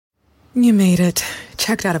You made it.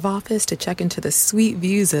 Checked out of office to check into the sweet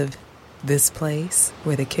views of this place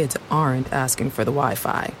where the kids aren't asking for the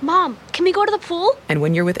Wi-Fi. Mom, can we go to the pool? And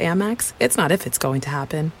when you're with Amex, it's not if it's going to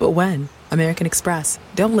happen, but when. American Express.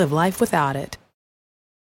 Don't live life without it.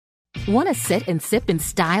 Want to sit and sip in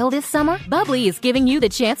style this summer? Bubbly is giving you the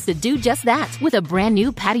chance to do just that with a brand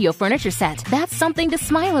new patio furniture set. That's something to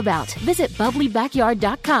smile about. Visit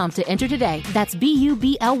bubblybackyard.com to enter today. That's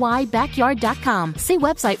BUBLY backyard.com. See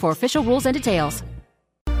website for official rules and details.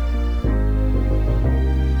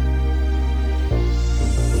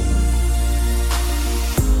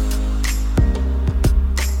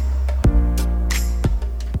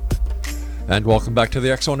 And welcome back to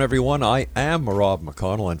the X Zone, everyone. I am Rob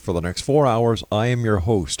McConnell, and for the next 4 hours, I am your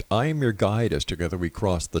host. I am your guide as together we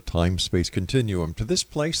cross the time-space continuum to this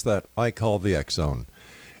place that I call the X Zone.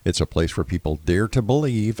 It's a place where people dare to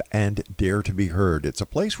believe and dare to be heard. It's a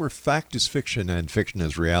place where fact is fiction and fiction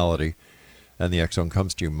is reality. And the X Zone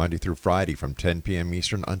comes to you Monday through Friday from 10 p.m.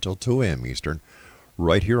 Eastern until 2 a.m. Eastern,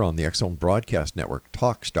 right here on the X Zone Broadcast Network,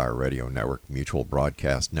 Talkstar Radio Network, Mutual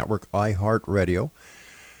Broadcast Network, iHeartRadio,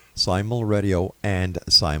 Simul Radio, and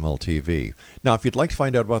Simul TV. Now, if you'd like to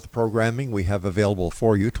find out about the programming we have available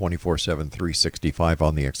for you 24/7, 365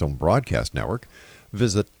 on the X Zone Broadcast Network,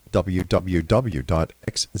 visit www.xzbn.net.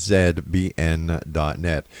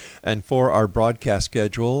 And for our broadcast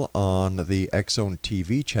schedule on the X Zone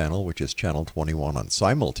TV channel, which is channel 21 on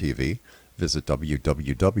Simul TV, visit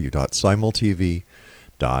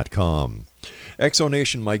www.simultv.com.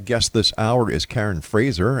 Exonation, my guest this hour is Karen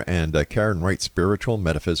Frazier, and Karen writes spiritual,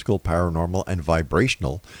 metaphysical, paranormal, and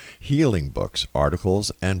vibrational healing books,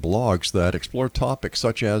 articles, and blogs that explore topics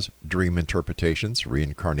such as dream interpretations,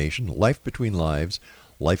 reincarnation, life between lives,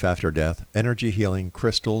 life after death, energy healing,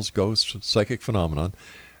 crystals, ghosts, psychic phenomenon,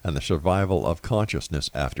 and the survival of consciousness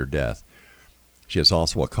after death. She is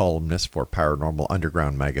also a columnist for Paranormal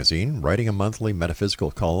Underground magazine, writing a monthly metaphysical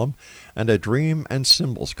column and a dream and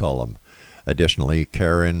symbols column. Additionally,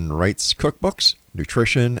 Karen writes cookbooks,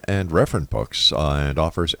 nutrition, and reference books, and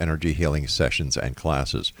offers energy healing sessions and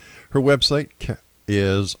classes. Her website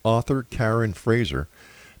is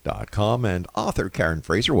authorkarenfrazier.com. And author Karen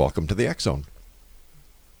Frazier, welcome to the X Zone.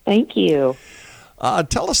 Thank you.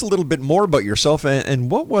 Tell us a little bit more about yourself, and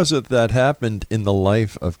what was it that happened in the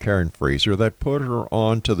life of Karen Frazier that put her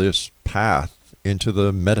onto this path into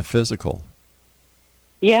the metaphysical?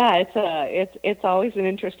 Yeah, it's always an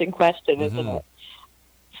interesting question, isn't it?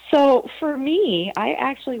 So for me, I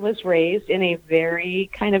actually was raised in a very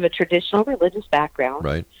kind of a traditional religious background.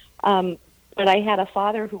 Right. But I had a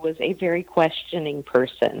father who was a very questioning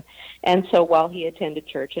person. And so while he attended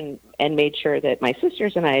church and made sure that my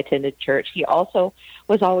sisters and I attended church, he also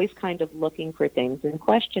was always kind of looking for things and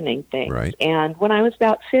questioning things. Right. And when I was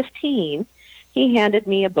about 15, he handed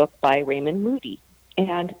me a book by Raymond Moody.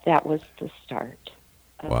 And that was the start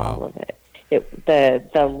of all of it.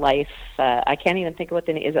 The life, I can't even think of what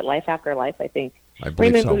the name is. It Life After Life, I think. I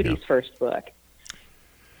believe Raymond so, Moody's first book.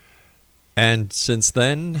 And since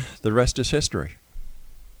then, the rest is history.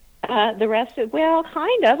 The rest is, well,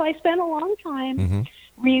 kind of. I spent a long time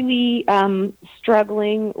really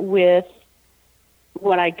struggling with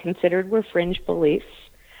what I considered were fringe beliefs.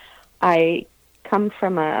 I come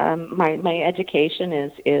from my education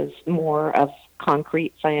is more of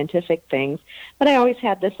concrete scientific things, but I always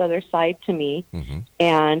had this other side to me,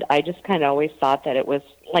 and I just kind of always thought that it was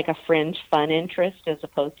like a fringe fun interest as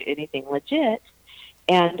opposed to anything legit.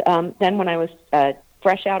 And then when I was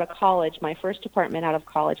fresh out of college, my first apartment out of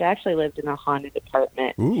college, I actually lived in a haunted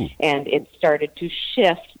apartment. Ooh. And it started to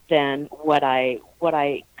shift then what I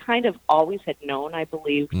kind of always had known I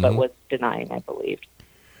believed, but was denying I believed.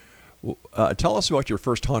 Tell us about your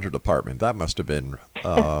first haunted apartment. That must have been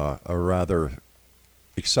a rather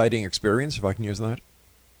exciting experience, if I can use that.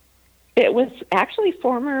 It was actually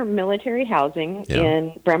former military housing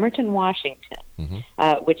in Bremerton, Washington,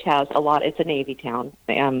 which has a lot. It's a Navy town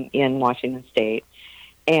in Washington State.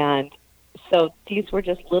 And so these were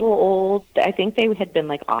just little old, I think they had been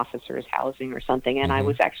like officers' housing or something. And I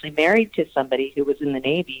was actually married to somebody who was in the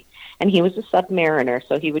Navy, and he was a submariner,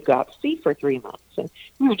 so he would go out to sea for 3 months. And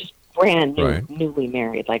we were just brand new, newly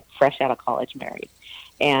married, like fresh out of college married.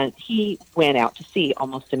 And he went out to sea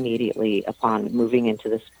almost immediately upon moving into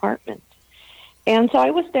this apartment. And so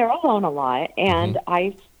I was there alone a lot, and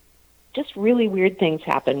I just really weird things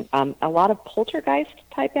happened. A lot of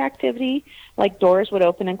poltergeist-type activity, like doors would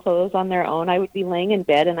open and close on their own. I would be laying in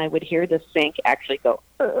bed, and I would hear the sink actually go,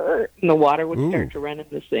 and the water would start to run in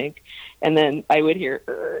the sink. And then I would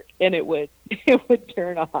hear, and it would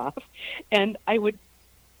turn off. And I would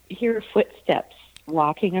hear footsteps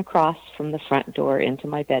walking across from the front door into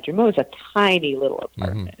my bedroom. It was a tiny little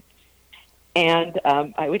apartment. And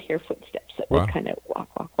I would hear footsteps that would kind of walk.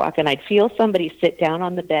 And I'd feel somebody sit down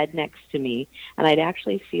on the bed next to me, and I'd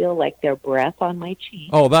actually feel like their breath on my cheek.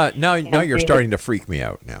 Oh, now you're starting to freak me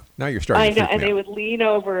out now. You're starting to freak me out. And they would lean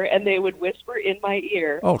over, and they would whisper in my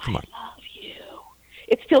ear, "Oh, come on. I love you."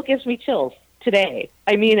 It still gives me chills today.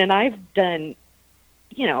 I mean, and I've done,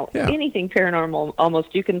 anything paranormal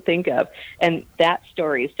almost you can think of, and that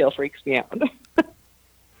story still freaks me out.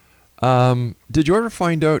 Did you ever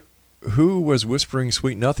find out who was whispering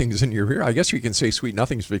sweet nothings in your ear? I guess you can say sweet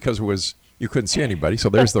nothings because you couldn't see anybody, so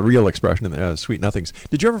there's the real expression of sweet nothings.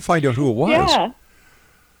 Did you ever find out who it was? Yeah.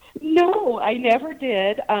 No, I never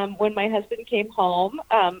did. When my husband came home,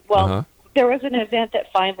 there was an event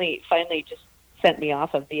that finally just sent me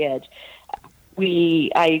off of the edge.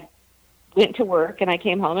 I went to work, and I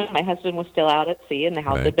came home, and my husband was still out at sea, and the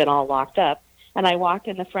house had been all locked up. And I walked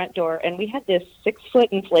in the front door, and we had this 6-foot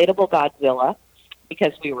inflatable Godzilla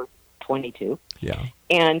because we were 22. Yeah.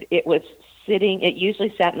 And it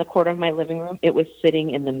usually sat in the corner of my living room. It was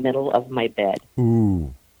sitting in the middle of my bed.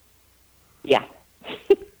 Ooh. Yeah.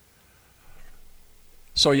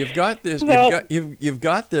 So you've got this you've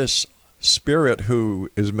got this spirit who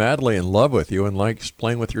is madly in love with you and likes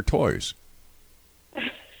playing with your toys.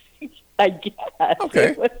 I guess.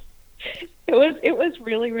 Okay. It was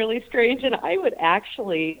really, really strange, and I would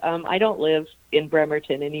actually I don't live in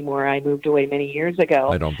Bremerton anymore. I moved away many years ago.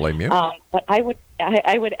 I don't blame you. But I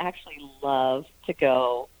would actually love to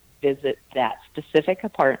go visit that specific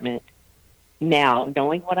apartment now,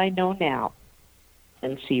 knowing what I know now,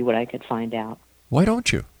 and see what I could find out. Why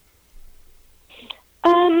don't you?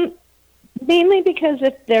 Mainly because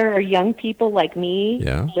if there are young people like me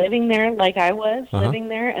living there, like I was living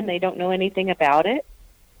there, and they don't know anything about it,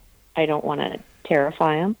 I don't want to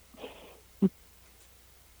terrify them.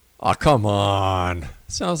 Oh, come on.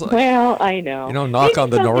 Sounds like... Well, I know. Knock on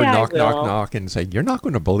the door, knock, and say, "You're not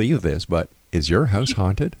going to believe this, but is your house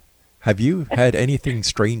haunted? Have you had anything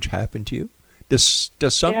strange happen to you? Does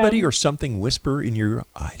somebody or something whisper in your ear,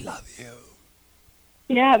 'I love you'?"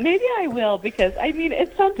 Yeah, maybe I will, because, I mean,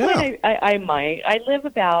 at some point I might. I live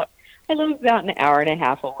about an hour and a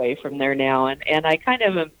half away from there now, and I kind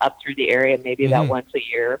of am up through the area maybe about once a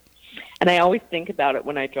year. And I always think about it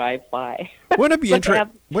when I drive by. Wouldn't it be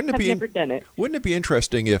never done it. Wouldn't it be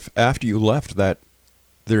interesting if after you left that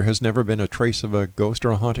there has never been a trace of a ghost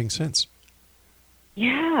or a haunting since?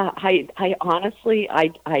 Yeah, I honestly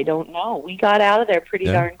I don't know. We got out of there pretty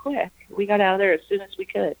darn quick. We got out of there as soon as we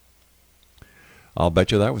could. I'll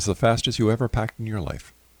bet you that was the fastest you ever packed in your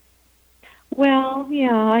life. Well,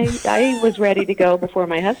 yeah, I was ready to go before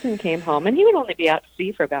my husband came home, and he would only be out to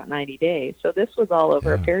sea for about 90 days. So this was all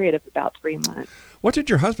over a period of about 3 months. What did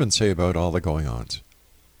your husband say about all the going-ons?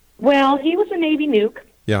 Well, he was a Navy nuke.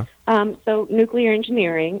 Yeah. So nuclear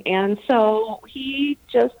engineering, and so he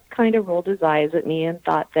just kind of rolled his eyes at me and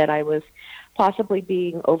thought that I was possibly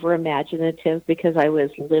being over-imaginative because I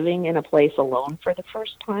was living in a place alone for the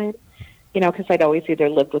first time. Because I'd always either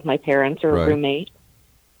lived with my parents or a roommate.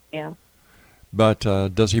 Yeah. But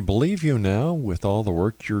does he believe you now with all the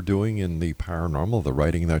work you're doing in the paranormal, the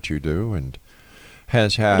writing that you do, and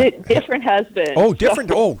has had... Different husband. Oh, different.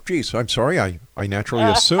 Oh, geez, I'm sorry. I naturally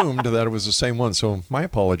assumed that it was the same one, so my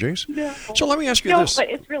apologies. No. So let me ask you this. No,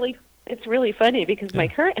 but it's really funny because my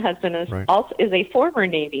current husband is a former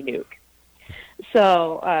Navy nuke.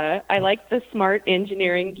 So I like the smart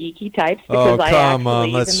engineering geeky types because even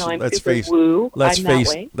though I'm super woo, I'm that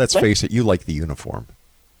way. Let's face it, you like the uniform.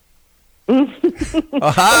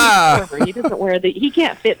 Aha! He doesn't wear he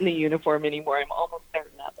can't fit in the uniform anymore. I'm almost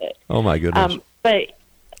certain of it. Oh my goodness! But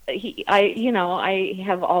I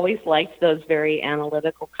have always liked those very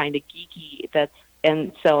analytical kind of geeky.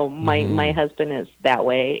 And so my husband is that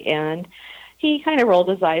way, and he kind of rolled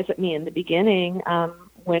his eyes at me in the beginning.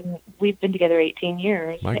 When we've been together 18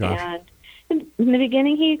 years. My gosh. And in the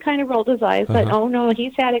beginning, he kind of rolled his eyes, but oh no,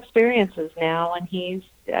 he's had experiences now, and he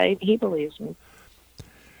believes me.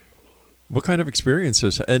 What kind of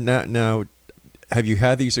experiences? And now, have you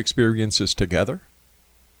had these experiences together?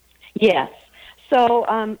 Yes. So,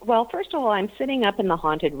 first of all, I'm sitting up in the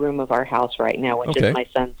haunted room of our house right now, which is my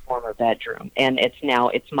son's former bedroom, and it's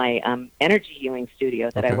my energy healing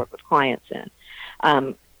studio that I work with clients in.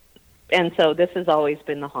 And so this has always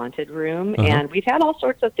been the haunted room, and we've had all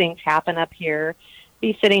sorts of things happen up here.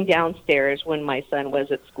 Be sitting downstairs when my son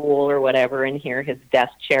was at school or whatever, and hear his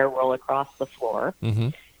desk chair roll across the floor,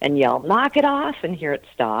 and yell, "Knock it off," and hear it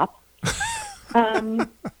stop.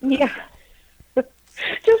 Yeah.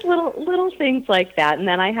 Just little things like that. And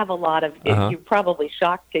then I have a lot of, you're probably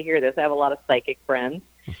shocked to hear this, I have a lot of psychic friends,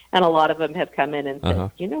 and a lot of them have come in and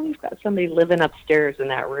said, you've got somebody living upstairs in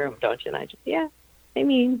that room, don't you? And I just,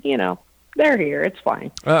 they're here. It's fine.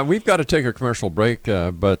 We've got to take a commercial break,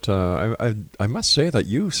 but I must say that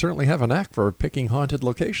you certainly have a knack for picking haunted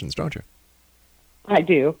locations, don't you? I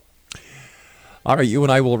do. All right, you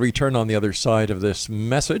and I will return on the other side of this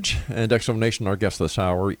message. And Explanation, our guest this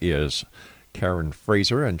hour is Karen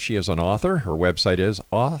Frazier, and she is an author. Her website is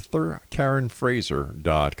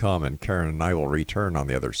authorkarenfrazier.com, and Karen and I will return on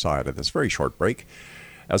the other side of this very short break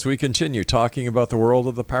as we continue talking about the world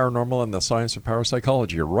of the paranormal and the science of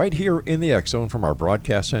parapsychology right here in the X-Zone from our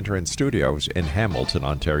broadcast center and studios in Hamilton,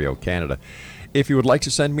 Ontario, Canada. If you would like to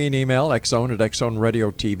send me an email,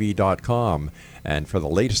 xzone@xzoneradiotv.com. And for the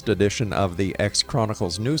latest edition of the X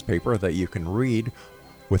Chronicles newspaper that you can read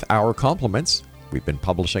with our compliments, we've been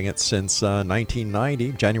publishing it since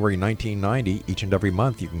January 1990. Each and every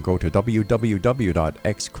month you can go to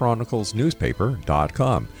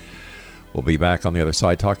www.xchroniclesnewspaper.com. We'll be back on the other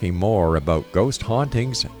side talking more about ghost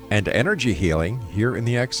hauntings and energy healing here in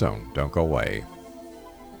the X-Zone. Don't go away.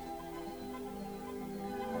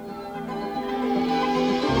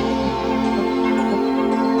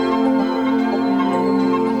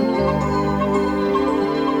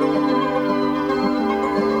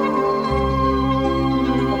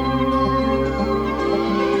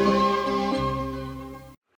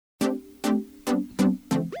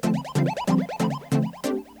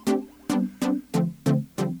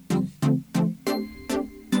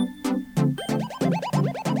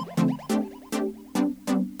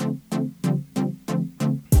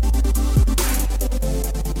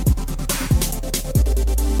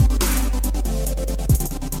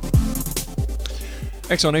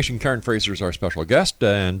 Exonation, Karen Frazier is our special guest,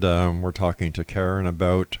 and we're talking to Karen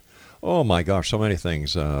about, oh my gosh, so many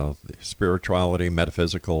things, spirituality,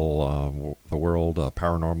 metaphysical, the world,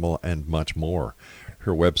 paranormal, and much more.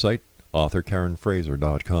 Her website,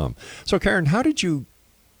 authorkarenfrazier.com. So Karen, how did you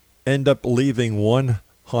end up leaving one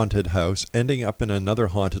haunted house, ending up in another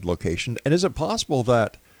haunted location, and is it possible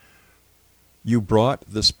that you brought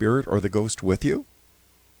the spirit or the ghost with you?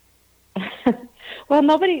 Well,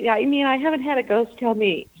 I haven't had a ghost tell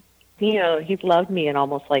me, he's loved me in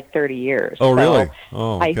almost like 30 years. Oh, really?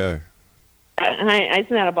 Oh, okay. Isn't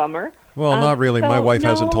that a bummer? Well, not really. My wife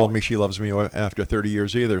hasn't told me she loves me after 30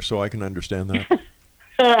 years either, so I can understand that.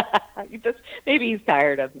 Maybe he's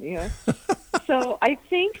tired of me. So I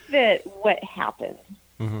think that what happened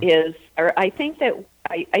is, or I think that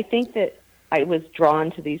I was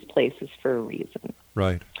drawn to these places for a reason.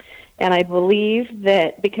 Right. And I believe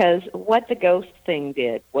that because what the ghost thing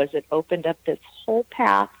did was it opened up this whole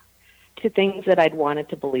path to things that I'd wanted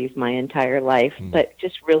to believe my entire life, but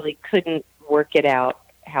just really couldn't work it out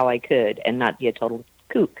how I could and not be a total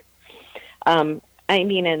kook. And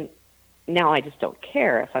now I just don't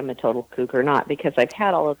care if I'm a total kook or not, because I've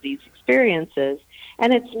had all of these experiences,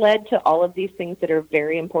 and it's led to all of these things that are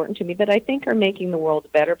very important to me that I think are making the world a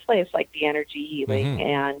better place, like the energy healing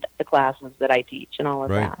and the classes that I teach and all of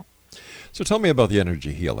that. So tell me about the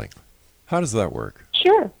energy healing. How does that work?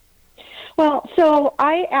 Sure. Well, so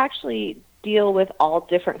I actually deal with all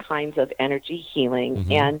different kinds of energy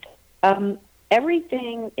healing, and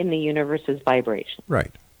everything in the universe is vibration.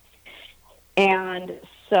 Right. And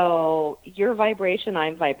so your vibration,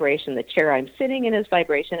 I'm vibration. The chair I'm sitting in is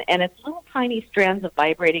vibration, and it's little tiny strands of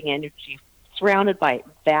vibrating energy surrounded by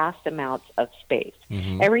vast amounts of space.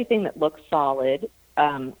 Everything that looks solid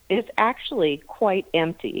is actually quite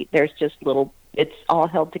empty. There's just it's all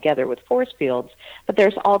held together with force fields, but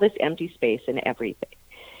there's all this empty space in everything.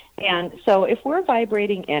 And so if we're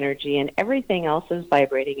vibrating energy and everything else is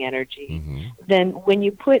vibrating energy, then when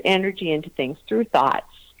you put energy into things through thoughts,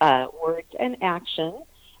 words, and action,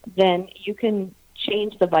 then you can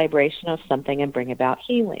change the vibration of something and bring about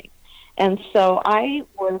healing. And so I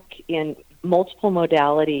work in multiple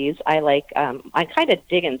modalities. I kind of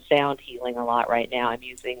dig in sound healing a lot right now. I'm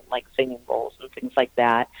using like singing bowls and things like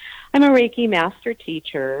that. I'm a Reiki master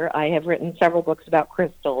teacher. I have written several books about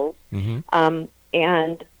crystals.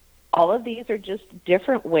 And all of these are just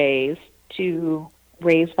different ways to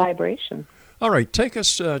raise vibration. All right, tell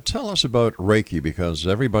us about Reiki, because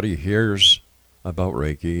everybody hears about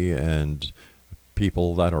Reiki and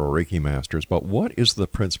people that are Reiki masters, but what is the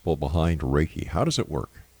principle behind Reiki? How does it work?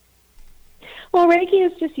 Well, Reiki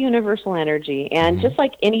is just universal energy, and just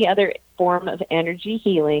like any other form of energy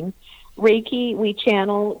healing, Reiki, we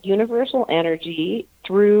channel universal energy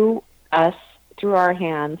through us, through our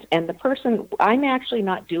hands, and the person, I'm actually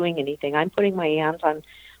not doing anything. I'm putting my hands on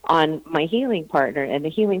on my healing partner, and the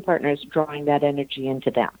healing partner is drawing that energy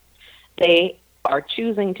into them. They are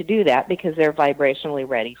choosing to do that because they're vibrationally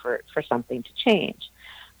ready for something to change.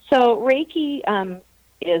 So Reiki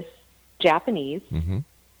is Japanese,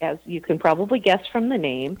 as you can probably guess from the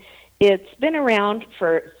name. It's been around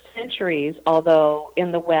for centuries, although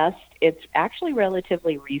in the West, it's actually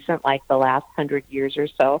relatively recent, like the last 100 years or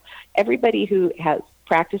so. Everybody who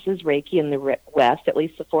practices Reiki in the West, at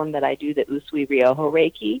least the form that I do, the Usui Ryoho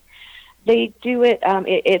Reiki, they do it,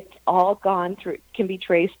 it's all gone through, can be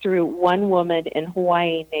traced through one woman in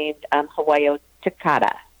Hawaii named Hawayo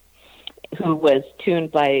Takada, who was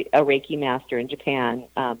tuned by a Reiki master in Japan,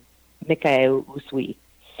 Mikao Usui.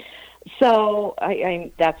 So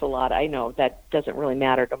that's a lot. I know that doesn't really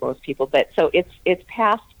matter to most people, but so it's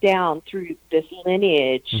passed down through this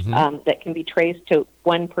lineage that can be traced to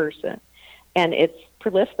one person, and it's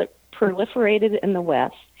proliferated in the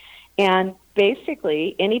West. And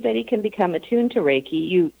basically, anybody can become attuned to Reiki.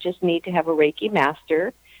 You just need to have a Reiki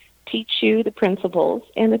master teach you the principles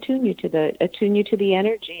and attune you to the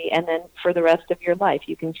energy, and then for the rest of your life,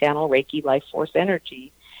 you can channel Reiki life force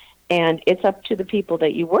energy. And it's up to the people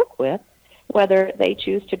that you work with whether they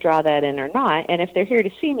choose to draw that in or not. And if they're here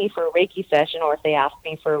to see me for a Reiki session, or if they ask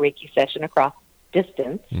me for a Reiki session across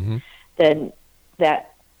distance, then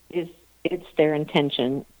it's their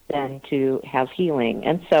intention then to have healing.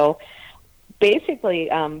 And so basically,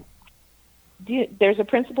 there's a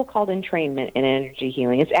principle called entrainment in energy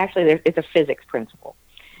healing. It's actually, it's a physics principle.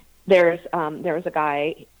 There was a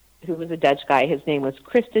guy who was a Dutch guy. His name was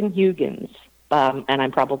Christian Huygens. And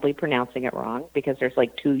I'm probably pronouncing it wrong because there's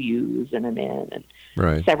like 2 U's and an N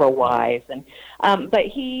and several Y's. And but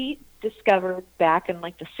he discovered back in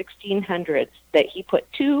like the 1600s that he put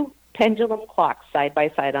 2 pendulum clocks side by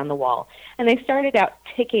side on the wall, and they started out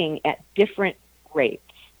ticking at different rates.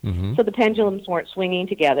 So the pendulums weren't swinging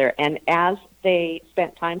together, and as they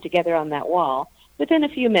spent time together on that wall, within a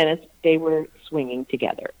few minutes they were swinging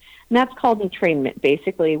together. And that's called entrainment.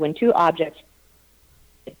 Basically, when 2 objects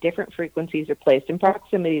at different frequencies are placed in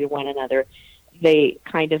proximity to one another, they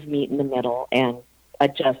kind of meet in the middle and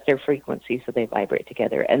adjust their frequency so they vibrate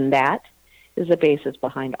together. And that is the basis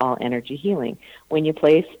behind all energy healing. When you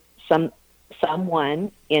place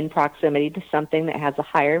someone in proximity to something that has a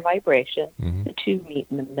higher vibration, the 2 meet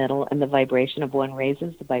in the middle, and the vibration of one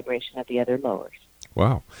raises, the vibration of the other lowers.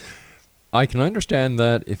 Wow. I can understand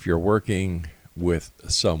that if you're working with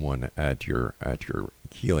someone at your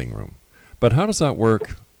healing room. But how does that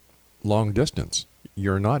work long distance?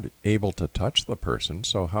 You're not able to touch the person,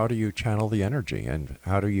 so how do you channel the energy, and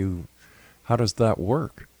how does that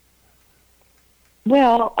work?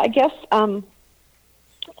 Well, I guess,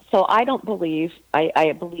 so I don't believe,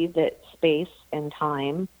 I believe that space and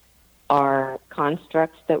time are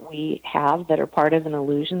constructs that we have that are part of an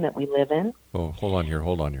illusion that we live in. Oh, hold on here.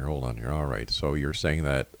 All right, so you're saying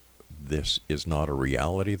that this is not a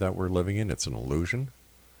reality that we're living in, it's an illusion?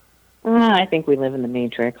 I think we live in the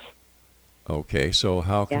Matrix. Okay, so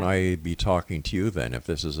how can I be talking to you then if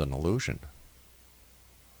this is an illusion?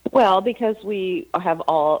 Well, because we have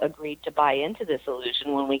all agreed to buy into this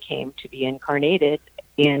illusion when we came to be incarnated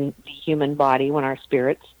in the human body, when our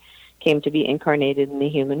spirits came to be incarnated in the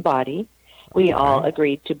human body. We all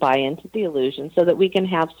agreed to buy into the illusion so that we can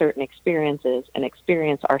have certain experiences and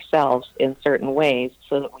experience ourselves in certain ways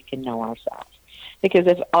so that we can know ourselves. Because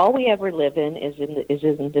if all we ever live in is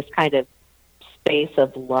in this kind of space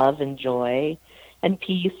of love and joy and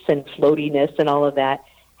peace and floatiness and all of that,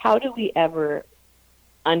 how do we ever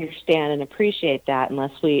understand and appreciate that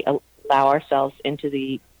unless we allow ourselves into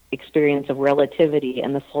the experience of relativity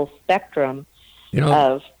and the full spectrum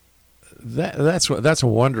of... That's a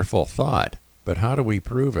wonderful thought, but how do we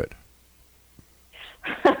prove it?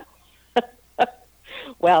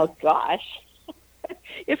 Well, gosh.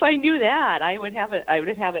 If I knew that, I would have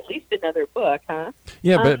at least another book, huh?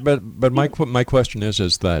 Yeah, but my question is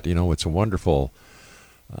that it's a wonderful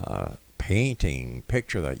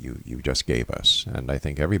picture that you just gave us, and I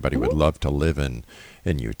think everybody would love to live in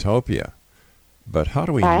utopia. But how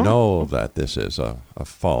do we know that this is a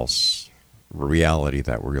false reality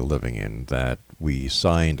that we're living in? That we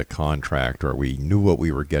signed a contract, or we knew what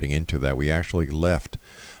we were getting into, that we actually left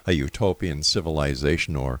a utopian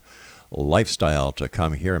civilization or lifestyle to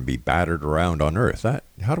come here and be battered around on Earth?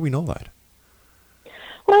 How do we know that?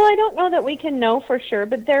 Well, I don't know that we can know for sure,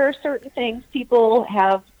 but there are certain things. People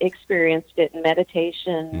have experienced it in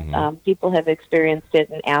meditation. People have experienced it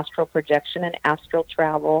in astral projection and astral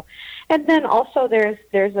travel. And then also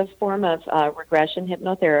there's a form of regression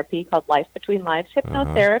hypnotherapy called Life Between Lives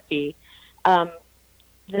hypnotherapy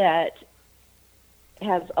that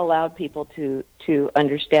has allowed people to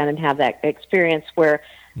understand and have that experience where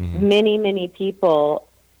many people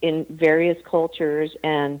in various cultures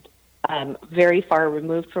and very far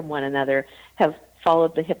removed from one another have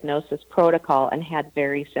followed the hypnosis protocol and had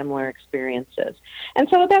very similar experiences. And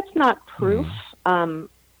so that's not proof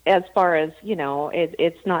as far as,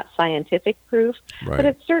 it's not scientific proof, but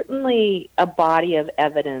it's certainly a body of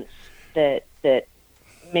evidence that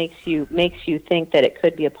makes you think that it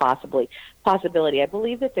could be a possibility. I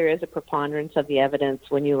believe that there is a preponderance of the evidence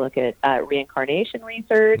when you look at reincarnation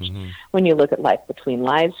research, when you look at life between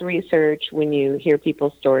lives research, when you hear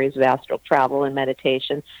people's stories of astral travel and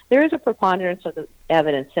meditation. There is a preponderance of the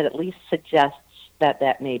evidence that at least suggests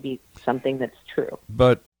that may be something that's true.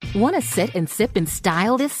 But Want to sit and sip in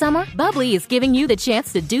style this summer? Bubbly is giving you the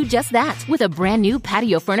chance to do just that with a brand new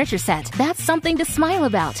patio furniture set. That's something to smile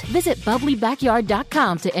about. Visit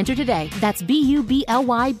bubblybackyard.com to enter today. That's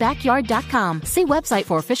BUBLY backyard.com. See website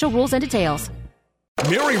for official rules and details.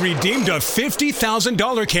 Mary redeemed a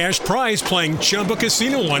 $50,000 cash prize playing Chumba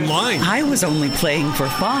Casino online. I was only playing for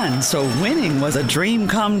fun, so winning was a dream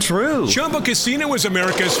come true. Chumba Casino is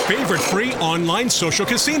America's favorite free online social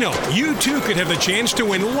casino. You, too, could have the chance to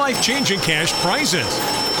win life-changing cash prizes.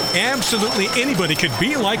 Absolutely anybody could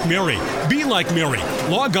be like Mary. Be like Mary.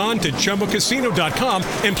 Log on to ChumbaCasino.com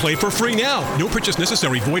and play for free now. No purchase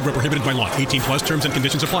necessary. Void where prohibited by law. 18 plus terms and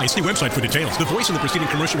conditions apply. See website for details. The voice in the preceding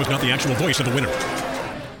commercial was not the actual voice of the winner.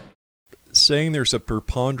 Saying there's a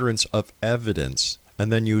preponderance of evidence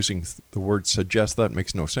and then using the word suggest, that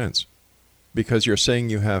makes no sense. Because you're saying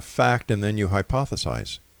you have fact and then you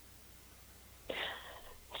hypothesize.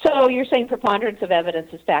 So you're saying preponderance of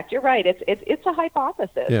evidence is fact. You're right. It's a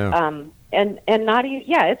hypothesis. Yeah. And not even,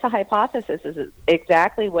 it's a hypothesis is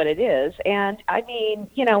exactly what it is. And I mean,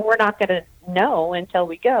 we're not going to know until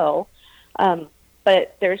we go.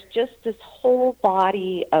 But there's just this whole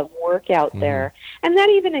body of work out there. And that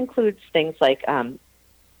even includes things like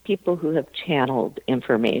people who have channeled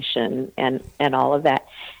information and all of that.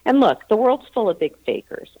 And look, the world's full of big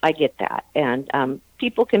fakers. I get that. And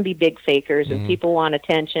people can be big fakers, and people want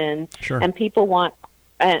attention, and people want...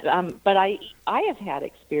 but I have had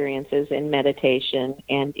experiences in meditation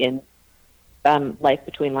and in life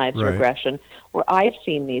between lives regression where I've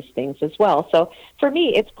seen these things as well. So for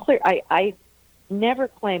me, it's clear. I never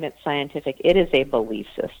claim it's scientific. It is a belief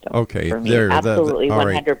system. Okay, for me, absolutely,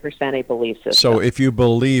 100% a belief system. So if you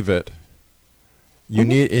believe it, you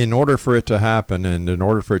need, in order for it to happen, and in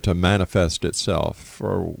order for it to manifest itself,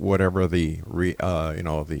 or whatever the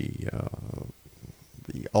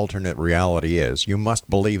alternate reality is, you must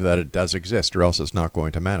believe that it does exist, or else it's not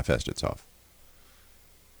going to manifest itself.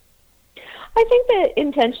 I think that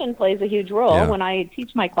intention plays a huge role. When I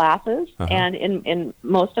teach my classes and in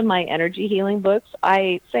most of my energy healing books,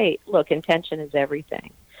 I say, look, intention is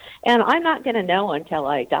everything. And I'm not going to know until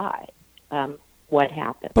I die what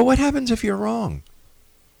happened. But what happens if you're wrong?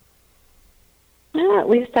 Well, at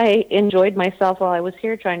least I enjoyed myself while I was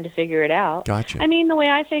here trying to figure it out. Gotcha. I mean, the way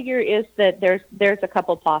I figure is that there's a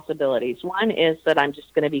couple possibilities. One is that I'm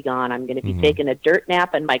just going to be gone. I'm going to be taking a dirt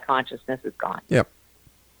nap and my consciousness is gone. Yep.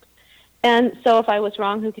 And so if I was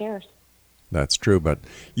wrong, who cares? That's true, but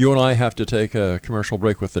you and I have to take a commercial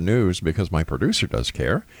break with the news because my producer does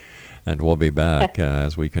care. And we'll be back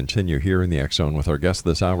as we continue here in the X Zone with our guest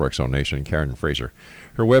this hour, X Zone Nation, Karen Frazier.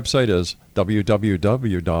 Her website is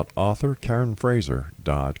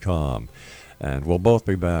www.authorkarenfrazier.com. And we'll both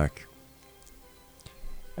be back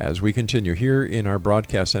as we continue here in our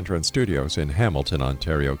broadcast center and studios in Hamilton,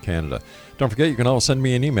 Ontario, Canada. Don't forget, you can always send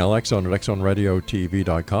me an email,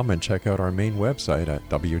 xzone@xzoneradiotv.com, and check out our main website at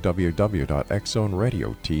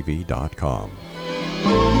www.xzoneradiotv.com.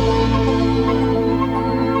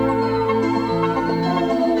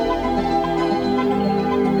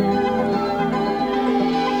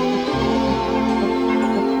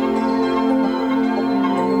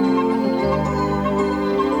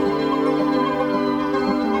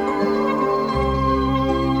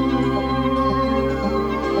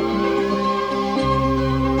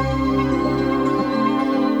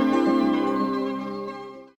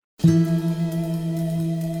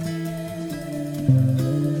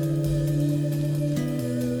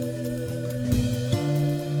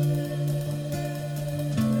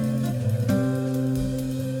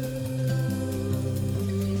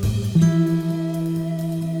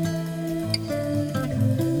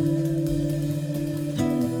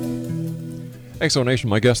 X Zone Nation,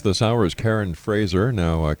 my guest this hour is Karen Frazier.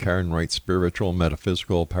 Now, Karen writes spiritual,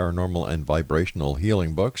 metaphysical, paranormal, and vibrational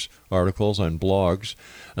healing books, articles, and blogs,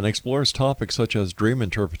 and explores topics such as dream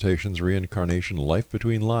interpretations, reincarnation, life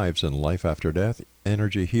between lives, and life after death,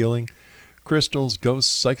 energy healing, crystals,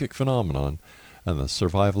 ghosts, psychic phenomenon, and the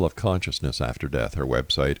survival of consciousness after death. Her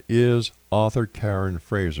website is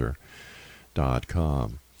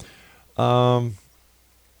authorkarenfrazier.com.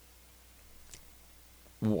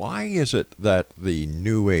 Why is it that the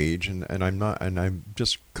New Age, and I'm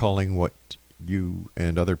just calling what you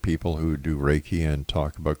and other people who do Reiki and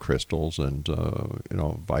talk about crystals and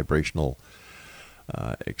vibrational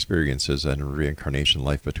experiences and reincarnation,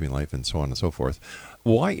 life between life, and so on and so forth.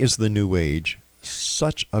 Why is the New Age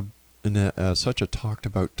such a talked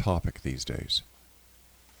about topic these days?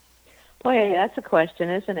 Boy, that's a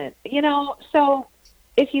question, isn't it? So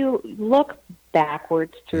if you look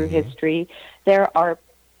backwards through history, there are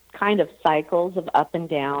kind of cycles of up and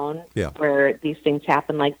down where these things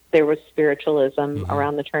happen. Like there was spiritualism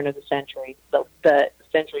around the turn of the century, the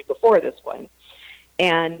century before this one.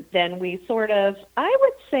 And then we sort of, I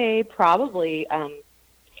would say probably,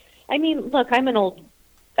 look, I'm an old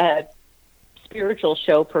spiritual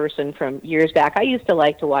show person from years back. I used to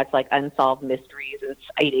like to watch like Unsolved Mysteries and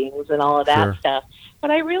sightings and all of that stuff.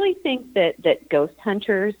 But I really think that Ghost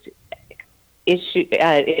Hunters,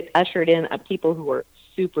 it ushered in people who were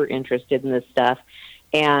super interested in this stuff.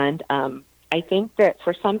 And I think that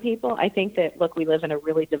for some people, look, we live in a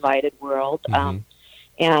really divided world.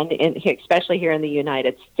 And especially here in the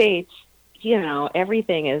United States,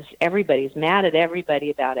 everybody's mad at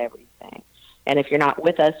everybody about everything. And if you're not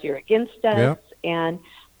with us, you're against us. Yep. And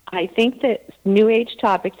I think that New Age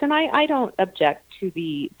topics, and I don't object to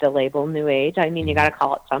the label New Age. I mean, you got to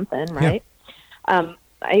call it something, right? Yeah.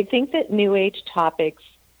 I think that New Age topics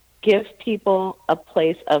give people a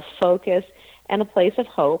place of focus and a place of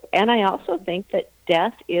hope. And I also think that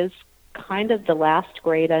death is kind of the last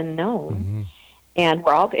great unknown. And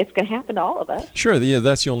it's going to happen to all of us. Sure,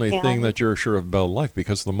 that's the only thing that you're sure of about life,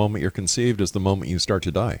 because the moment you're conceived is the moment you start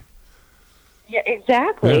to die. Yeah,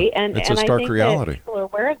 exactly. Yeah, and it's and a stark I think reality. That people are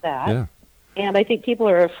aware of that. Yeah. And I think people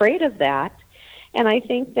are afraid of that. And I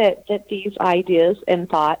think that these ideas and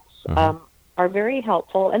thoughts are very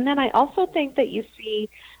helpful. And then I also think that you see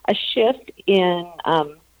a shift in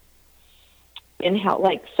how,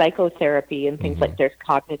 like, psychotherapy and things like there's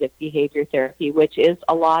cognitive behavior therapy, which is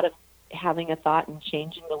a lot of having a thought and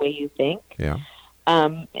changing the way you think. Yeah.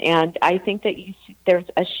 And I think that there's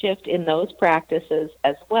a shift in those practices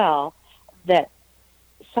as well that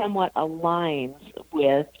somewhat aligns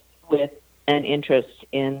with an interest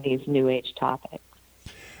in these New Age topics.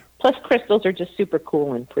 Plus, crystals are just super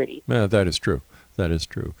cool and pretty. Yeah, that is true. That is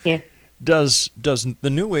true. Yeah. Does the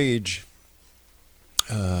New Age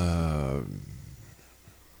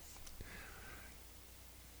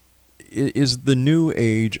is the New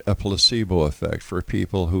Age a placebo effect for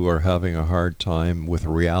people who are having a hard time with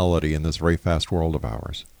reality in this very fast world of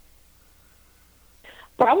ours?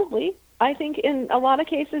 Probably. I think in a lot of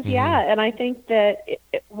cases, yeah. And I think that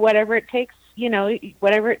whatever it takes,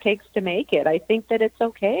 whatever it takes to make it, I think that it's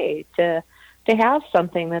okay to have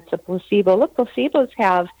something that's a placebo. Look, placebos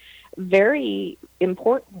have very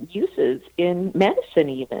important uses in medicine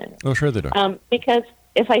even. Oh, sure they do. Because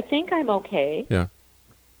if I think I'm okay,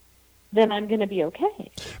 then I'm going to be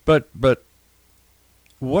okay. But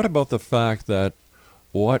what about the fact that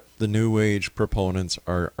what the New Age proponents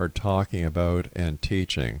are talking about and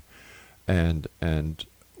teaching, and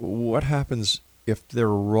what happens if they're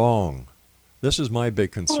wrong? This is my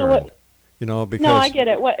big concern. Because no, I get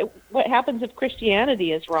it. What happens if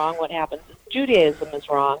Christianity is wrong? What happens if Judaism is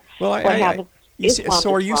wrong? Well,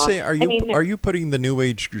 so are you saying are you putting the New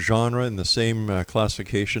Age genre in the same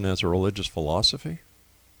classification as a religious philosophy?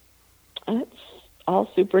 It's all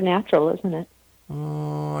supernatural, isn't it?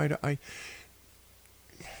 Oh,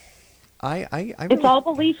 I it's all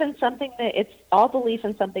belief in something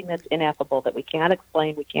that's ineffable, that we can't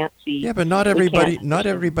explain, we can't see. Yeah, but not everybody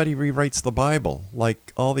rewrites the Bible,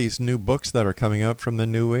 like all these new books that are coming out from the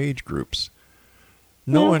New Age groups.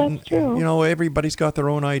 That's true. Everybody's got their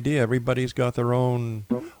own idea. Everybody's got their own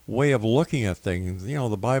way of looking at things.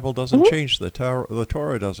 The Bible doesn't change. The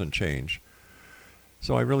Torah doesn't change.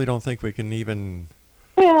 So I really don't think we can even.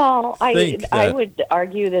 Well, I would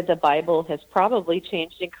argue that the Bible has probably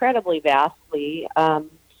changed incredibly vastly,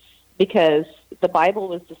 because the Bible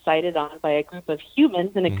was decided on by a group of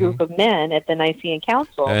humans and a group of men at the Nicene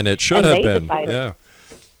Council, and it should have been.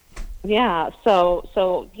 Yeah.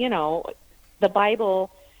 So the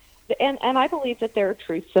Bible, and I believe that there are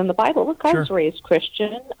truths in the Bible. Look, I was raised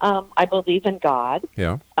Christian. I believe in God.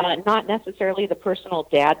 Yeah. Not necessarily the personal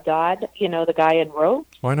dad God, the guy in robes.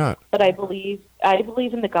 Why not? But I believe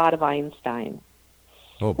in the God of Einstein,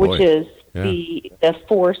 which is the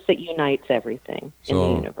force that unites everything in the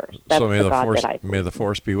universe. That's so may the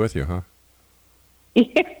force be with you, huh?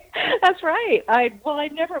 Yeah, that's right. I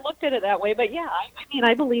never looked at it that way, but yeah, I mean,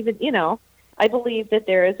 I believe in, I believe that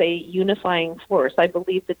there is a unifying force. I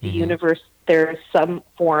believe that the universe, there is some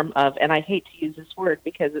form of, and I hate to use this word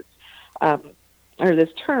because it's, or this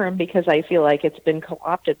term because I feel like it's been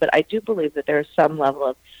co-opted, but I do believe that there is some level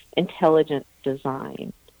of intelligent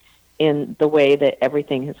design in the way that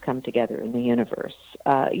everything has come together in the universe.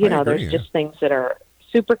 There's just things that are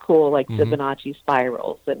super cool, like Fibonacci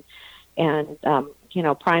spirals and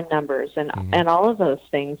prime numbers and all of those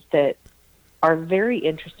things that are very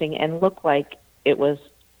interesting and look like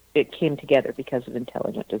it came together because of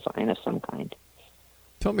intelligent design of some kind.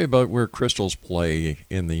 Tell me about where crystals play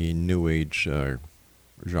in the New Age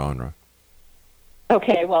genre.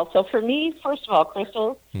 Okay, well, so for me, first of all,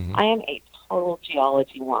 crystals, I am a total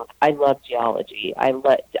geology wonk. I love geology. I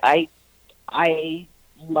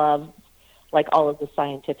love like all of the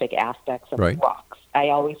scientific aspects of rocks. I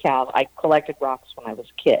always have. I collected rocks when I was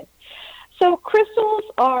a kid. So crystals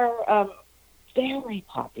are very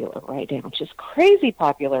popular right now, just crazy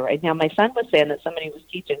popular right now. My son was saying that somebody was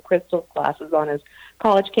teaching crystal classes on his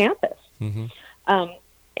college campus.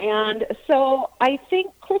 And so I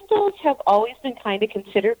think crystals have always been kind of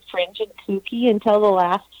considered fringe and kooky until the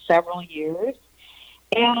last several years.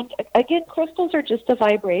 And again, crystals are just a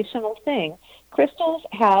vibrational thing. Crystals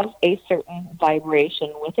have a certain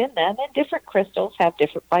vibration within them, and different crystals have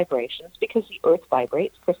different vibrations because the earth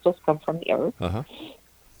vibrates. Crystals come from the earth.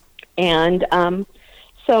 And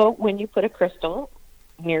so when you put a crystal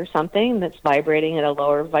near something that's vibrating at a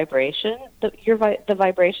lower vibration, the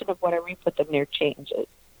vibration of whatever you put them near changes.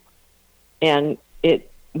 And it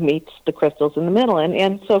meets the crystals in the middle.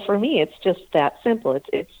 And so for me, it's just that simple.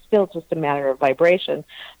 It's still just a matter of vibration.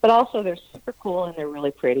 But also they're super cool and they're really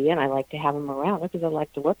pretty, and I like to have them around because I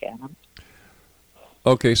like to look at them.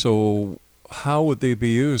 Okay, so how would they be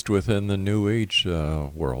used within the New Age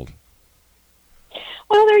world?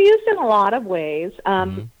 Well, they're used in a lot of ways.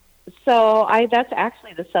 So that's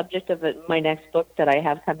actually the subject of my next book that I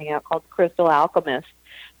have coming out called Crystal Alchemist,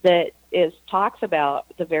 that talks about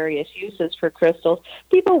the various uses for crystals.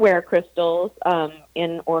 People wear crystals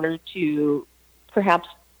in order to perhaps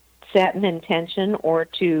set an intention or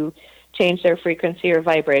to change their frequency or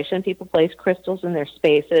vibration. People place crystals in their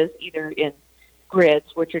spaces, either in grids,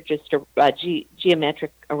 which are just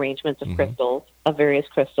geometric arrangements of crystals, of various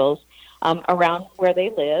crystals, around where they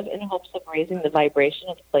live in hopes of raising the vibration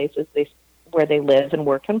of the places where they live and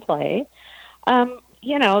work and play.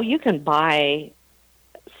 You can buy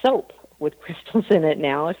soap with crystals in it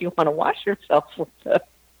now if you want to wash yourself with them.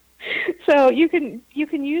 So you can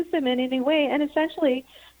use them in any way. And essentially,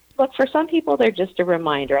 look, for some people, they're just a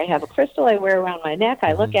reminder. I have a crystal I wear around my neck.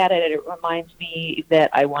 I look at it, and it reminds me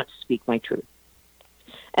that I want to speak my truth.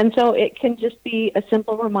 And so it can just be a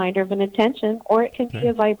simple reminder of an intention, or it can be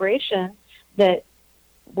a vibration that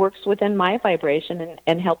works within my vibration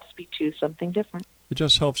and helps me choose something different. It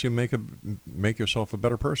just helps you make yourself a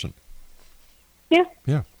better person. Yeah.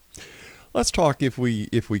 Yeah. Let's talk, if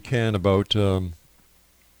we can, about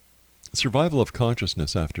survival of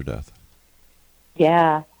consciousness after death.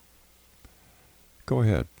 Yeah. Go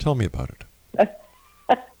ahead. Tell me about it.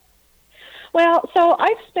 Well, so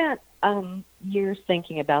I've spent years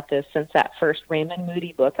thinking about this since that first Raymond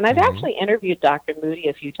Moody book, and I've actually interviewed Dr. Moody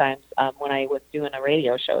a few times when I was doing a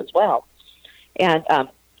radio show as well. And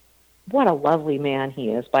what a lovely man he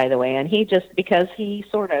is, by the way. And he just, because he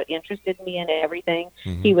sort of interested me in everything,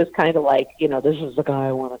 he was kind of like, this is the guy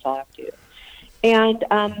I want to talk to. And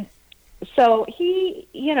so he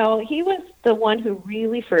was the one who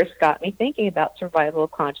really first got me thinking about survival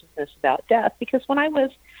of consciousness about death, because when I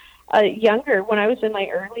was younger, when I was in my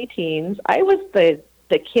early teens, I was the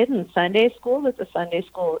kid in Sunday school that the Sunday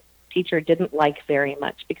school teacher didn't like very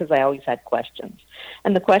much because I always had questions.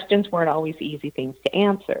 And the questions weren't always easy things to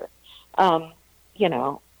answer.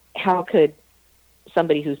 How could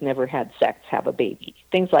somebody who's never had sex have a baby?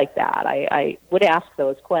 Things like that. I would ask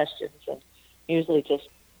those questions and usually just,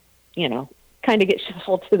 kind of get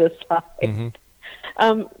shuffled to the side.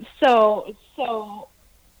 So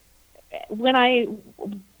when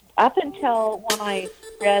up until when I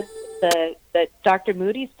read the Dr.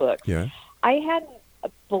 Moody's book, I hadn't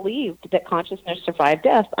believed that consciousness survived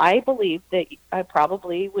death. I believed that I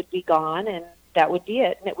probably would be gone and that would be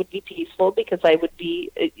it, and it would be peaceful because I would be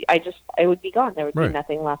gone. There would be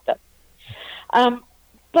nothing left of it.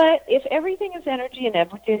 But if everything is energy and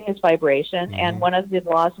everything is vibration, and one of the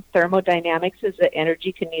laws of thermodynamics is that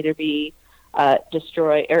energy can neither be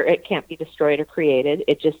destroyed, or it can't be destroyed or created.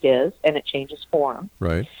 It just is, and it changes form.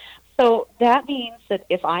 Right. So that means that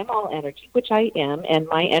if I'm all energy, which I am, and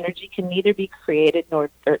my energy can neither be created nor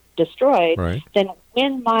destroyed, right. then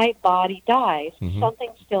when my body dies, something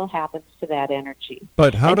still happens to that energy.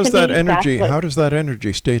 But how does that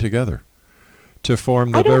energy stay together to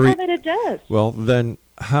form the I don't know that it does. Well, then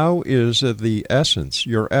how is the essence,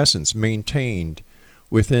 your essence, maintained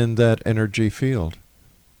within that energy field?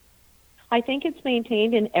 I think it's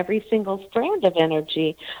maintained in every single strand of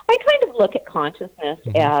energy. I kind of look at consciousness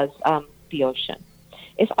as the ocean.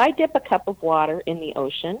 If I dip a cup of water in the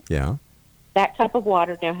ocean, that cup of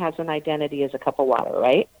water now has an identity as a cup of water,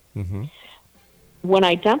 right? When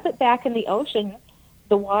I dump it back in the ocean,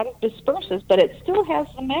 the water disperses, but it still has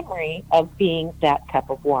the memory of being that cup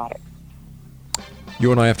of water.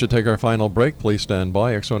 You and I have to take our final break. Please stand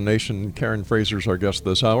by. X-Zone Nation, Karen Fraser's our guest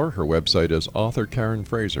this hour. Her website is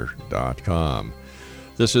authorkarenfraser.com.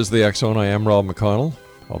 This is the X-Zone. I am Rob McConnell.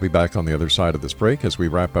 I'll be back on the other side of this break as we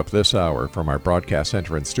wrap up this hour from our broadcast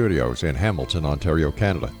center and studios in Hamilton, Ontario,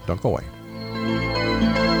 Canada. Don't go away.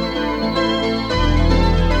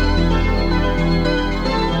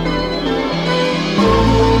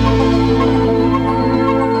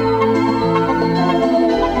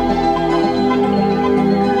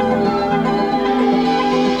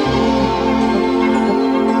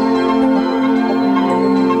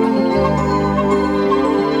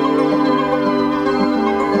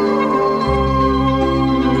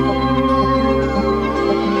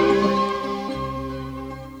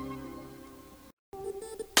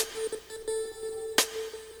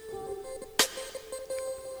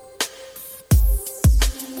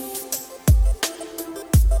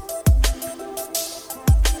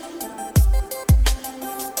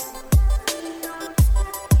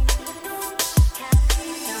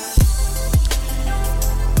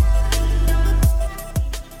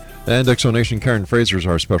 And X-Zone Nation, Karen Fraser is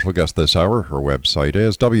our special guest this hour. Her website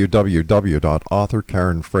is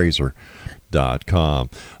www.authorkarenfraser.com.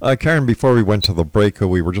 Karen, before we went to the break,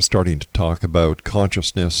 we were just starting to talk about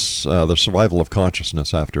consciousness, the survival of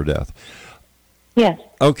consciousness after death. Yes.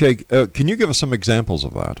 Okay, can you give us some examples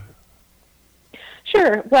of that?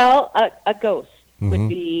 Sure. Well, a ghost would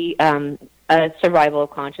be a survival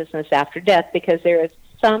of consciousness after death, because there is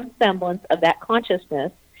some semblance of that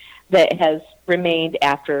consciousness that has remained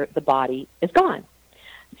after the body is gone.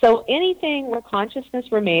 So anything where consciousness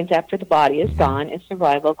remains after the body is gone is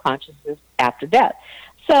survival of consciousness after death.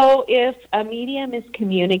 So if a medium is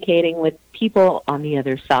communicating with people on the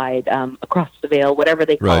other side, across the veil, whatever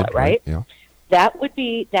they call it, right? Yeah. That would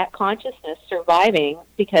be that consciousness surviving,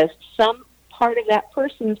 because some part of that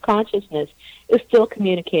person's consciousness is still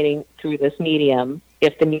communicating through this medium,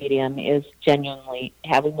 if the medium is genuinely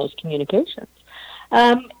having those communications.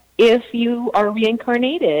 If you are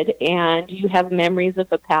reincarnated and you have memories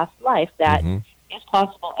of a past life, that is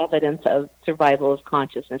possible evidence of survival of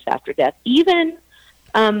consciousness after death. Even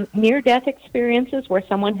near-death experiences where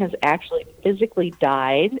someone has actually physically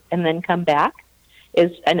died and then come back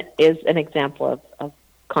is an example of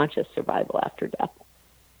conscious survival after death.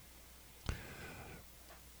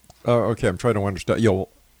 Okay, I'm trying to understand. All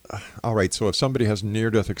right, so if somebody has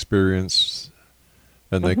near-death experience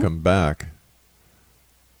and they come back...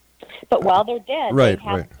 But while they're dead,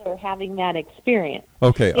 they're having that experience.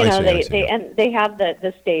 Okay, I see. They have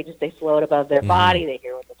the stages. They float above their body. They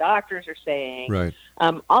hear what the doctors are saying. Right.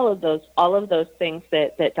 All of those things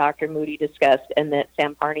that Dr. Moody discussed and that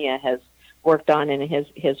Sam Parnia has worked on in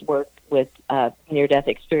his work with near-death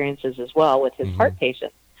experiences as well with his heart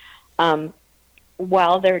patients.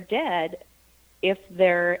 While they're dead, if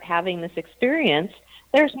they're having this experience,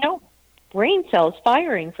 there's no brain cells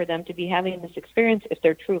firing for them to be having this experience if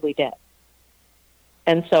they're truly dead.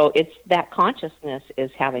 And so it's that consciousness is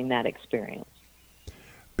having that experience.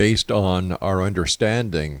 Based on our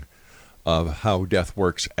understanding of how death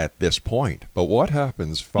works at this point. But what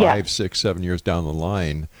happens 5, 6, 7 years down the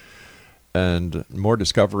line, and more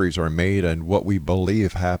discoveries are made, and what we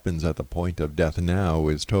believe happens at the point of death now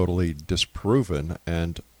is totally disproven,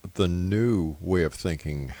 and the new way of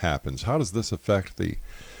thinking happens. How does this affect the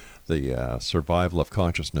survival of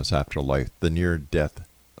consciousness after life, the near-death,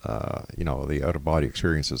 the out-of-body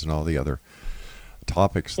experiences, and all the other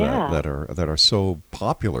topics that are so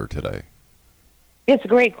popular today? It's a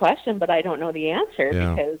great question, but I don't know the answer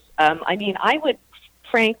because, I would,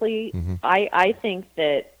 frankly, I think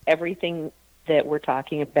that everything that we're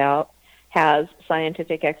talking about has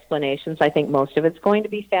scientific explanations. I think most of it's going to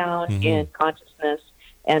be found in consciousness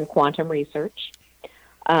and quantum research.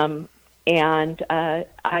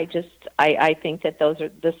 I think that those are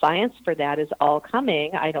the science for that is all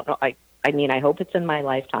coming. I don't know. I hope it's in my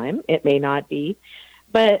lifetime. It may not be,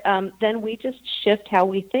 But then we just shift how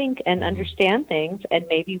we think and understand things, and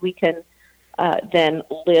maybe we can then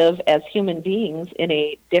live as human beings in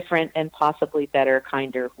a different and possibly better,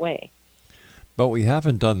 kinder way. But we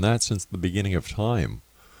haven't done that since the beginning of time.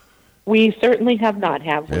 We certainly have not,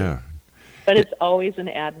 have we? Yeah. But it's always an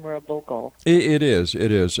admirable goal. It is.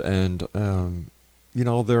 And,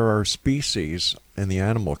 there are species in the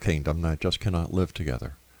animal kingdom that just cannot live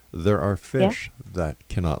together. There are fish that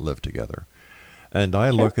cannot live together. And I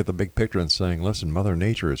look at the big picture and saying, listen, Mother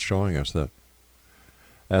Nature is showing us that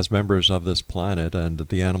as members of this planet and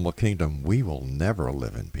the animal kingdom, we will never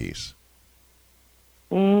live in peace.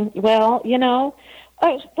 Well,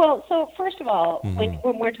 so first of all,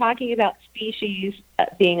 when we're talking about species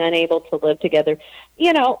being unable to live together,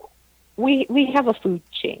 we have a food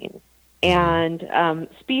chain. And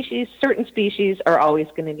certain species are always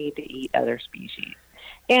going to need to eat other species.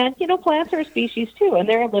 And, plants are a species, too, and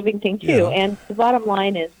they're a living thing, too. Yeah. And the bottom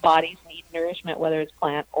line is bodies need nourishment, whether it's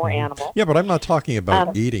plant or animal. Yeah, but I'm not talking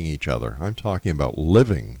about eating each other. I'm talking about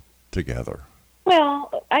living together.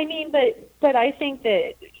 Well, I mean, but I think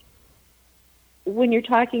that when you're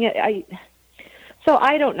talking, so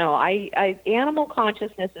I don't know. Animal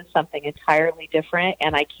consciousness is something entirely different,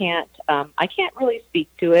 and I can't really speak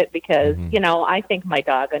to it because, I think my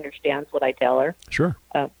dog understands what I tell her. Sure.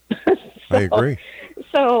 I agree.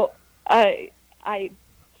 So I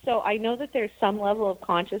know that there's some level of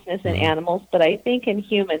consciousness in animals, but I think in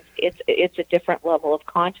humans it's a different level of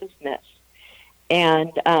consciousness.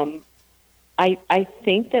 And I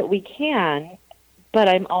think that we can, but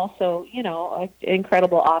I'm also, an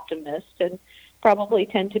incredible optimist and probably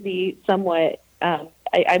tend to be somewhat,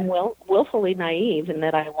 I'm willfully naive in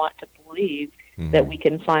that I want to believe that we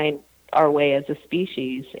can find our way as a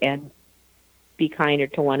species and be kinder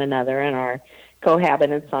to one another and our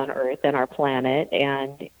cohabitants on Earth and our planet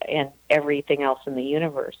and everything else in the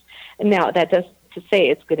universe. And now that does to say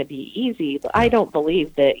it's going to be easy, but I don't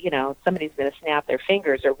believe that, somebody's going to snap their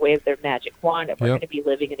fingers or wave their magic wand and we're going to be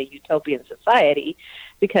living in a utopian society,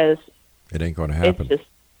 because it ain't going to happen.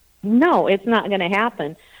 No, it's not going to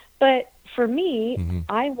happen. But for me,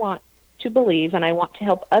 I want to believe and I want to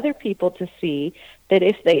help other people to see that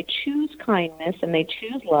if they choose kindness and they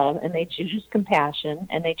choose love and they choose compassion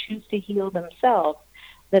and they choose to heal themselves,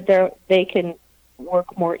 that they can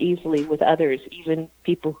work more easily with others, even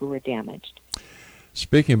people who are damaged.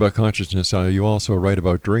 Speaking about consciousness, you also write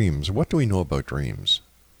about dreams. What do we know about dreams?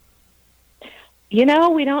 We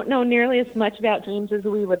don't know nearly as much about dreams as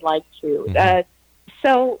we would like to.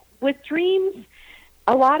 So with dreams,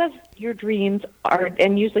 a lot of your dreams are,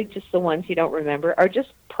 and usually just the ones you don't remember, are just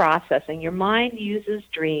processing. Your mind uses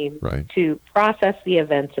dreams to process the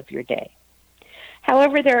events of your day.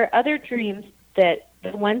 However, there are other dreams that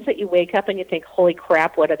the ones that you wake up and you think, holy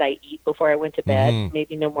crap, what did I eat before I went to bed?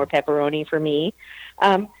 Maybe no more pepperoni for me.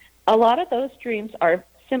 A lot of those dreams are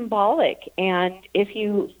symbolic. And if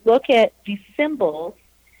you look at the symbols,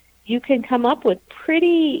 you can come up with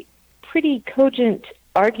pretty cogent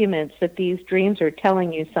arguments that these dreams are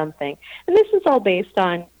telling you something. And this is all based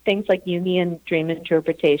on things like Jungian dream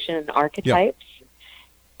interpretation and archetypes.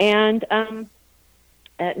 And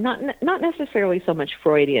not necessarily so much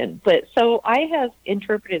Freudian, but so I have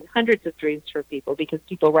interpreted hundreds of dreams for people because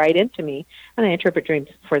people write into me and I interpret dreams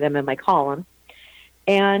for them in my column.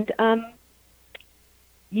 And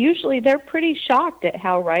usually they're pretty shocked at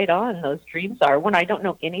how right on those dreams are when I don't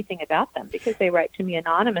know anything about them because they write to me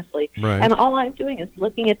anonymously. Right. And all I'm doing is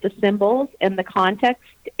looking at the symbols and the context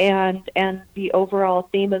and the overall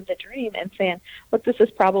theme of the dream and saying, look, this is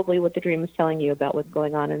probably what the dream is telling you about what's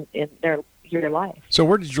going on in your life. So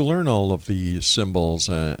where did you learn all of the symbols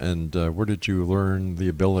and where did you learn the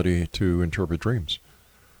ability to interpret dreams?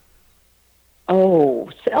 Oh,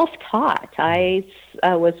 self-taught. I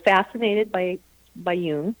was fascinated by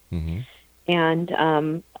Jung,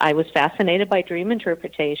 and I was fascinated by dream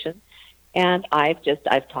interpretation, and I've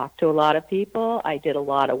talked to a lot of people. I did a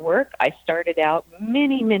lot of work. I started out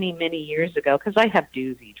many, many, many years ago because I have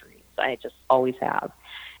doozy dreams. I just always have,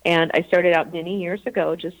 and I started out many years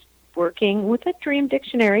ago just working with a dream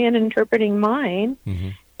dictionary and interpreting mine.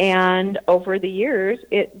 And over the years,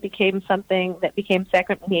 it became something that became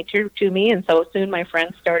second nature to me. And so soon my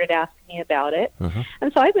friends started asking me about it.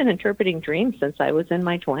 And so I've been interpreting dreams since I was in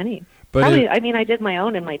my 20s. But I did my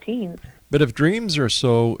own in my teens. But if dreams are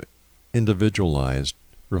so individualized,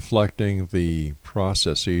 reflecting the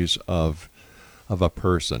processes of a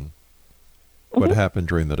person, what happened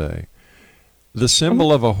during the day, the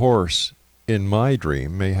symbol of a horse in my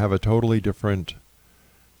dream may have a totally different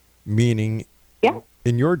meaning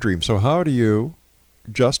in your dream. So how do you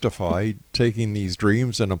justify taking these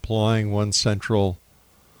dreams and applying one central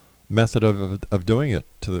method of doing it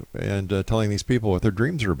and telling these people what their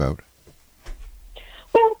dreams are about?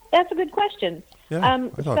 Well, that's a good question. Yeah, I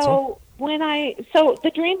thought so. So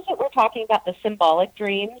the dreams that we're talking about, the symbolic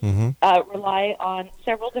dreams, rely on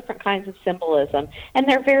several different kinds of symbolism, and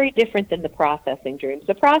they're very different than the processing dreams.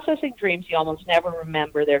 The processing dreams you almost never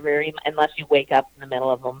remember. They're unless you wake up in the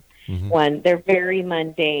middle of them. They're very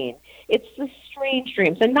mundane. It's the strange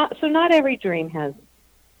dreams, and not every dream has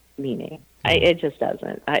meaning. It just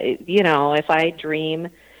doesn't. If I dream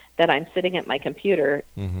that I'm sitting at my computer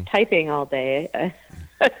typing all day,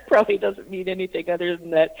 it probably doesn't mean anything other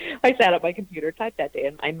than that I sat at my computer, typed that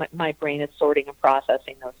day, and my brain is sorting and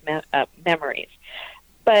processing those memories.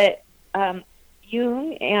 But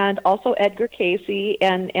Jung and also Edgar Cayce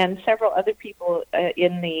and several other people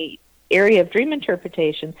in the area of dream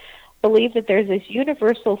interpretation believe that there's this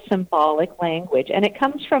universal symbolic language, and it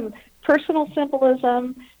comes from personal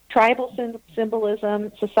symbolism, tribal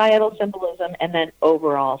symbolism, societal symbolism, and then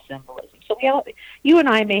overall symbolism. So you and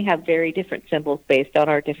I may have very different symbols based on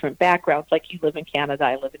our different backgrounds. Like you live in Canada,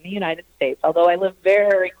 I live in the United States, although I live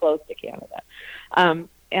very close to Canada.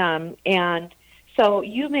 And so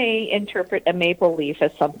you may interpret a maple leaf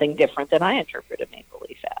as something different than I interpret a maple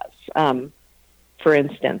leaf as, for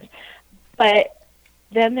instance. But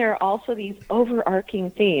then there are also these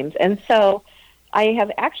overarching themes. And so I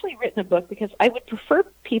have actually written a book because I would prefer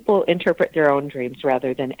people interpret their own dreams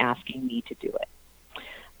rather than asking me to do it.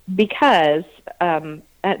 Because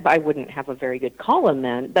I wouldn't have a very good column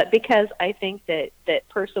then, but because I think that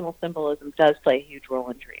personal symbolism does play a huge role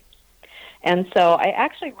in dreams. And so I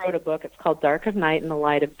actually wrote a book. It's called Dark of Night and the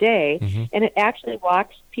Light of Day, and it actually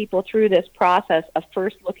walks people through this process of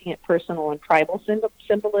first looking at personal and tribal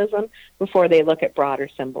symbolism before they look at broader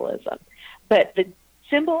symbolism. But the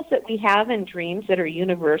symbols that we have in dreams that are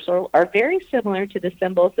universal are very similar to the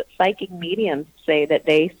symbols that psychic mediums say that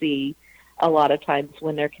they see a lot of times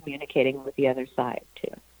when they're communicating with the other side, too.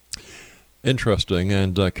 Interesting.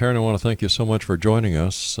 And Karen, I want to thank you so much for joining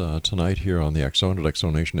us tonight here on the X Zone at X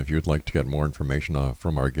Zone Nation. If you'd like to get more information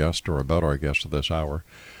from our guest or about our guest of this hour,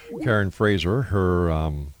 Karen Frazier, her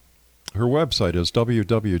website is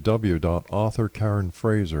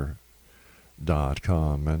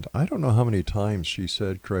www.authorkarenfrazier.com. And I don't know how many times she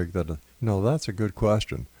said, Craig, that, that's a good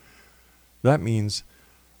question. That means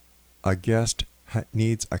a guest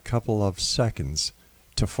needs a couple of seconds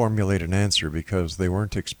to formulate an answer because they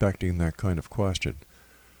weren't expecting that kind of question.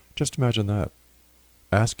 Just imagine that.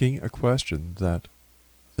 Asking a question that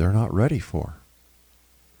they're not ready for.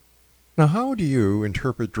 Now, how do you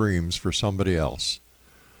interpret dreams for somebody else?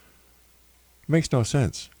 It makes no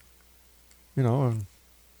sense. But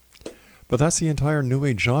that's the entire New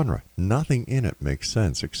Age genre. Nothing in it makes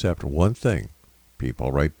sense except one thing.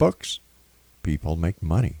 People write books. People make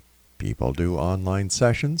money. People do online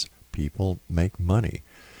sessions. People make money.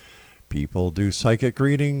 People do psychic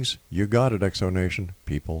readings. You got it, Exonation.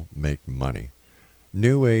 People make money.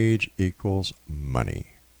 New Age equals money.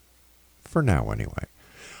 For now, anyway.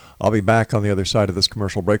 I'll be back on the other side of this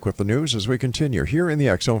commercial break with the news as we continue here in the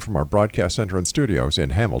X Zone from our broadcast center and studios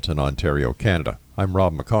in Hamilton, Ontario, Canada. I'm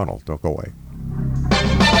Rob McConnell. Don't go away.